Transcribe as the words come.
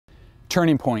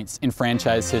Turning points in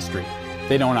franchise history.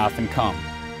 They don't often come.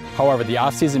 However, the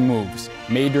offseason moves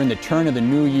made during the turn of the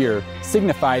new year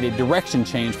signified a direction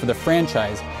change for the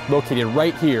franchise located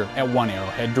right here at 1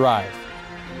 Arrowhead Drive.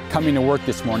 Coming to work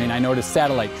this morning, I noticed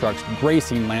satellite trucks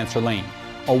gracing Lancer Lane,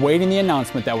 awaiting the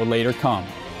announcement that would later come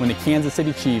when the Kansas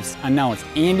City Chiefs announced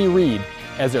Andy Reid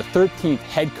as their 13th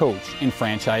head coach in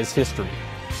franchise history.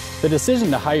 The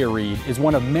decision to hire Reid is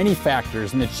one of many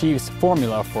factors in the Chiefs'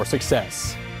 formula for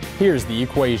success. Here's the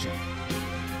equation.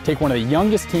 Take one of the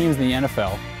youngest teams in the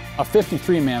NFL, a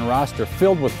 53-man roster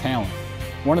filled with talent,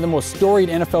 one of the most storied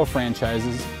NFL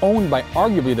franchises, owned by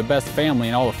arguably the best family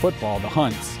in all of football, the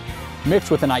Hunts, mixed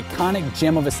with an iconic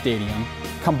gem of a stadium,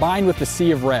 combined with the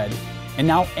Sea of Red, and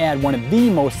now add one of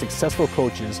the most successful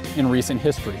coaches in recent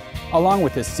history, along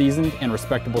with his seasoned and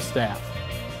respectable staff.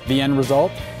 The end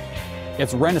result?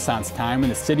 It's Renaissance time in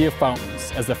the City of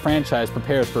Fountains as the franchise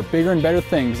prepares for bigger and better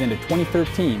things into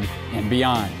 2013 and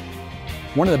beyond.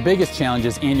 One of the biggest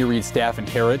challenges Andy Reid's staff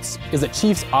inherits is a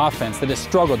Chiefs offense that has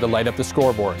struggled to light up the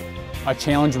scoreboard, a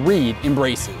challenge Reid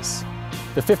embraces.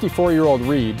 The 54-year-old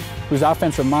Reid, whose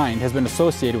offensive mind has been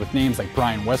associated with names like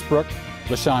Brian Westbrook,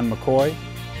 LaShawn McCoy,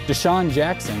 Deshaun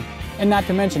Jackson, and not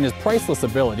to mention his priceless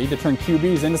ability to turn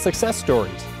QBs into success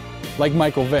stories, like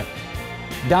Michael Vick,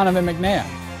 Donovan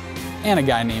McNabb, and a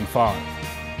guy named Favre.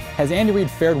 Has Andy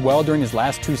Reid fared well during his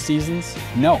last 2 seasons?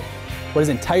 No, but his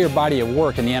entire body of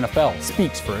work in the NFL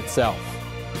speaks for itself.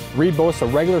 Reid boasts a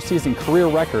regular season career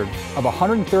record of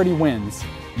 130 wins,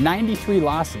 93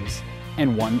 losses,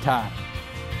 and 1 tie.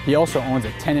 He also owns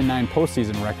a 10-9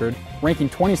 postseason record, ranking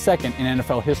 22nd in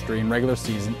NFL history in regular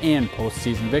season and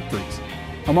postseason victories.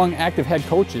 Among active head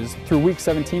coaches through Week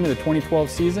 17 of the 2012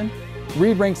 season,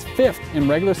 Reid ranks 5th in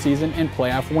regular season and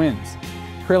playoff wins,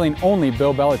 trailing only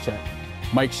Bill Belichick,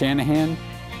 Mike Shanahan,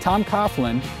 Tom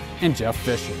Coughlin, and Jeff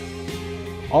Fisher.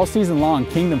 All season long,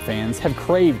 Kingdom fans have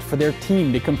craved for their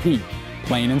team to compete,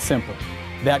 plain and simple.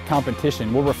 That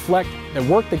competition will reflect the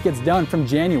work that gets done from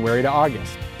January to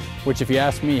August, which, if you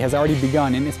ask me, has already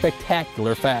begun in a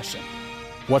spectacular fashion.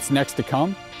 What's next to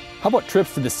come? How about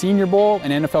trips to the Senior Bowl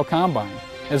and NFL Combine,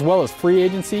 as well as free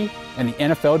agency and the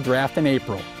NFL Draft in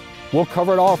April? We'll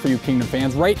cover it all for you Kingdom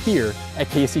fans right here at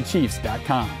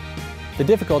KCChiefs.com. The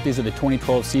difficulties of the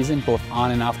 2012 season, both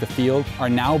on and off the field, are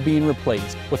now being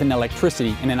replaced with an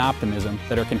electricity and an optimism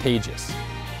that are contagious.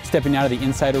 Stepping out of the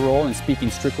insider role and speaking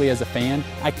strictly as a fan,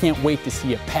 I can't wait to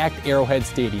see a packed Arrowhead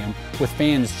Stadium with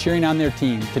fans cheering on their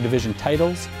team to division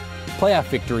titles, playoff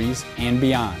victories, and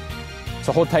beyond.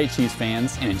 So hold tight, Chiefs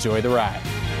fans, and enjoy the ride.